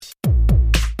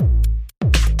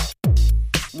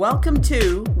Welcome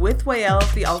to With Wael,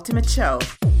 the Ultimate Show.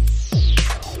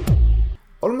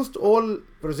 Almost all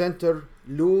presenters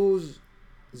lose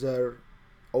their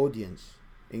audience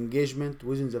engagement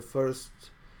within the first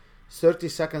 30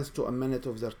 seconds to a minute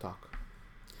of their talk.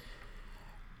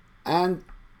 And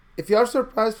if you are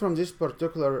surprised from this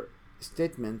particular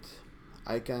statement,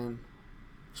 I can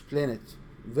explain it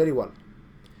very well.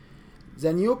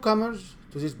 The newcomers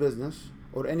to this business,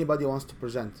 or anybody wants to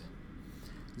present,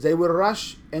 they will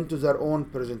rush into their own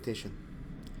presentation.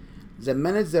 The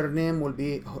minute their name will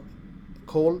be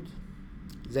called,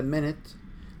 the minute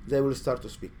they will start to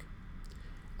speak.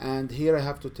 And here I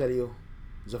have to tell you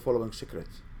the following secret.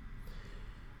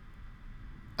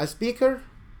 A speaker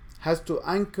has to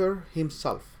anchor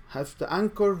himself, has to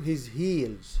anchor his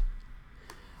heels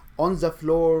on the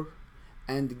floor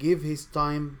and give his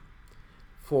time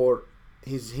for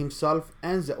himself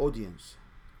and the audience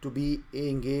to be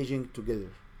engaging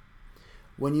together.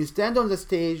 When you stand on the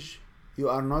stage, you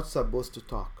are not supposed to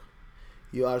talk.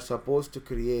 You are supposed to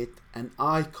create an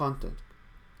eye contact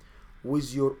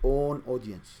with your own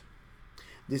audience.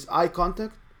 This eye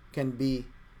contact can be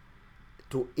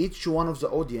to each one of the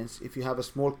audience. If you have a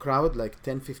small crowd like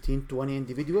 10, 15, 20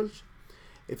 individuals,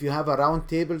 if you have a round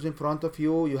tables in front of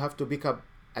you, you have to pick up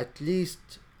at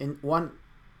least in one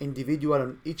individual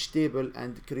on each table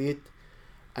and create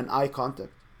an eye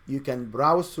contact. You can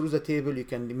browse through the table, you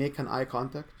can make an eye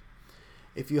contact.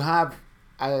 If you have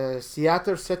a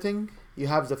theater setting, you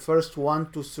have the first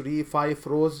 1, 2, 3, 5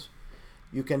 rows.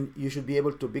 You should be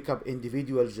able to pick up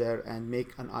individuals there and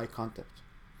make an eye contact.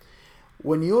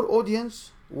 When your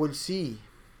audience will see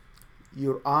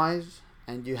your eyes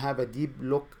and you have a deep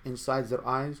look inside their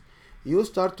eyes, you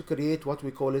start to create what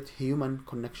we call it human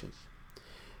connections.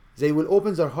 They will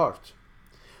open their heart.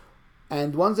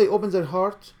 And once they open their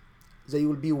heart, they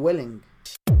will be willing.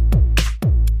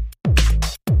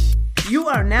 You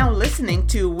are now listening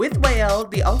to With Wael,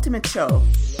 the Ultimate Show.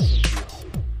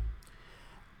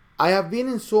 I have been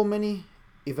in so many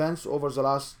events over the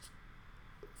last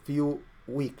few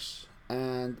weeks,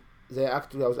 and I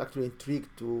was actually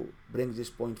intrigued to bring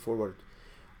this point forward.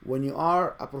 When you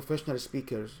are a professional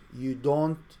speaker, you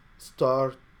don't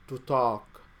start to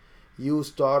talk. You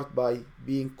start by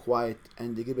being quiet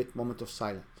and you give it moment of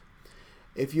silence.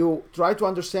 If you try to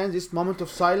understand this moment of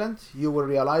silence, you will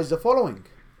realize the following.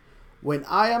 When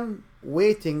I am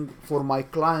waiting for my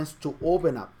clients to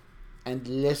open up and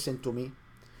listen to me,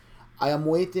 I am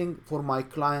waiting for my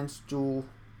clients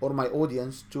or my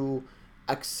audience to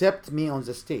accept me on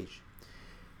the stage.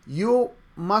 You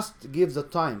must give the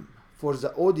time for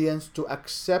the audience to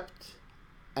accept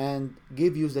and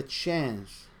give you the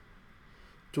chance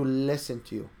to listen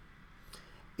to you.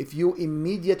 If you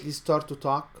immediately start to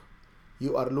talk,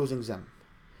 you are losing them.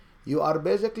 You are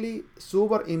basically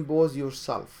superimpose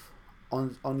yourself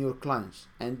on your clients.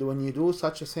 And when you do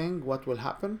such a thing, what will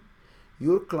happen?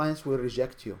 Your clients will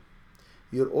reject you.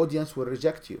 Your audience will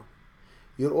reject you.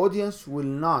 Your audience will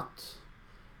not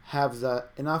have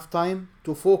enough time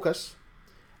to focus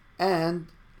and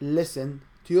listen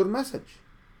to your message.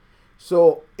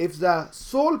 So if the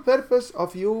sole purpose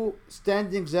of you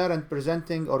standing there and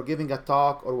presenting or giving a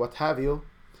talk or what have you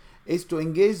is to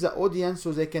engage the audience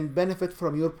so they can benefit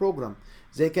from your program,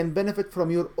 they can benefit from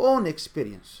your own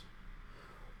experience,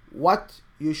 what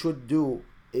you should do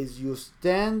is you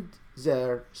stand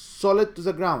there solid to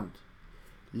the ground,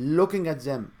 looking at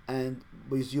them, and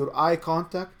with your eye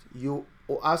contact, you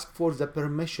ask for the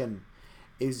permission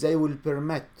if they will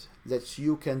permit that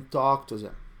you can talk to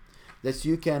them, that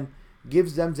you can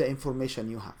give them the information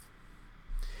you have.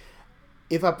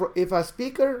 If a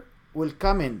speaker will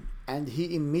come in and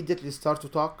he immediately start to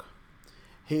talk,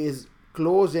 he is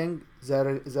closing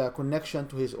the connection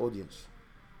to his audience.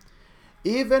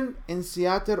 Even in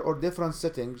theater or different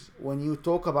settings, when you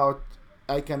talk about,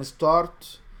 I can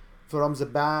start from the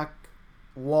back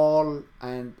wall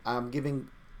and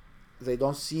they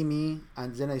don't see me,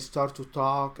 and then I start to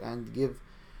talk and give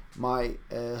my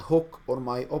hook or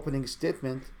my opening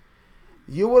statement,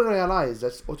 you will realize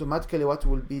that's automatically what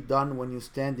will be done when you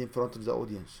stand in front of the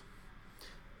audience.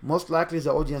 Most likely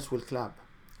the audience will clap,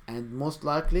 and most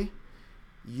likely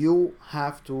you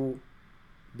have to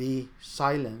be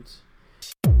silent.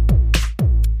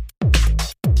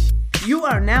 You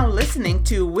are now listening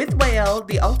to With Wael,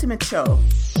 the Ultimate Show.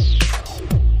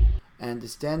 And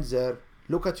stand there,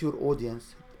 look at your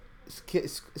audience,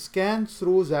 scan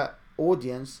through the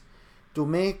audience to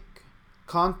make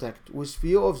contact with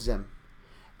few of them.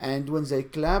 And when they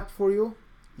clap for you,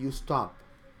 you stop.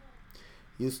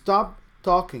 You stop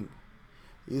talking.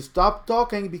 You stop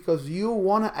talking because you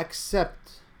want to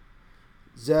accept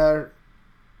their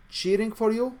cheering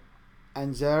for you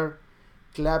and they're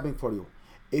clapping for you.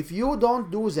 If you don't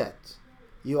do that,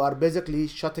 you are basically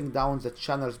shutting down the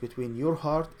channels between your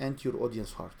heart and your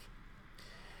audience heart.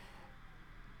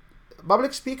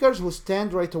 Public speakers who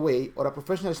stand right away, or a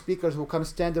professional speaker who can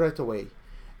stand right away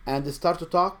and start to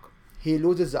talk, he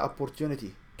loses the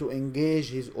opportunity to engage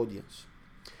his audience.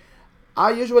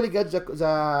 I usually get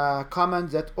the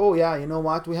comment that, oh yeah, you know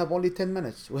what, we have only 10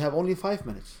 minutes, we have only 5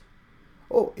 minutes.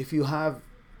 Oh, if you have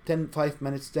 5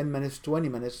 minutes, 10 minutes, 20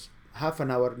 minutes, half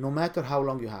an hour, no matter how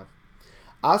long you have,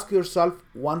 ask yourself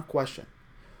one question.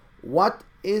 What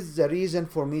is the reason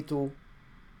for me to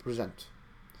present?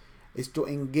 Is to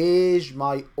engage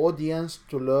my audience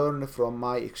to learn from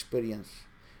my experience.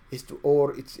 It's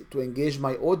to engage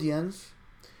my audience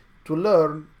to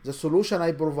learn the solution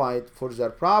I provide for their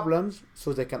problems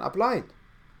so they can apply it.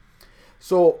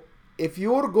 So if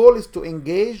your goal is to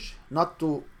engage, not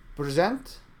to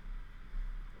present,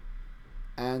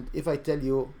 and if I tell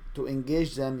you to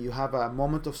engage them, you have a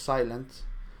moment of silence,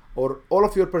 or all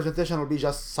of your presentation will be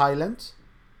just silent,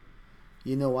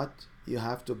 you know what? You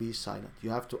have to be silent. You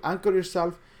have to anchor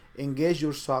yourself, engage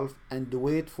yourself, and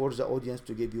wait for the audience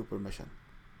to give you permission.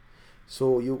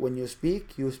 So when you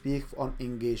speak on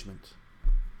engagement.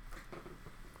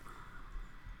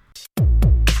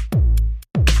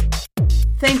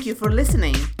 Thank you for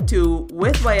listening to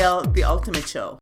With Wael, the Ultimate Show.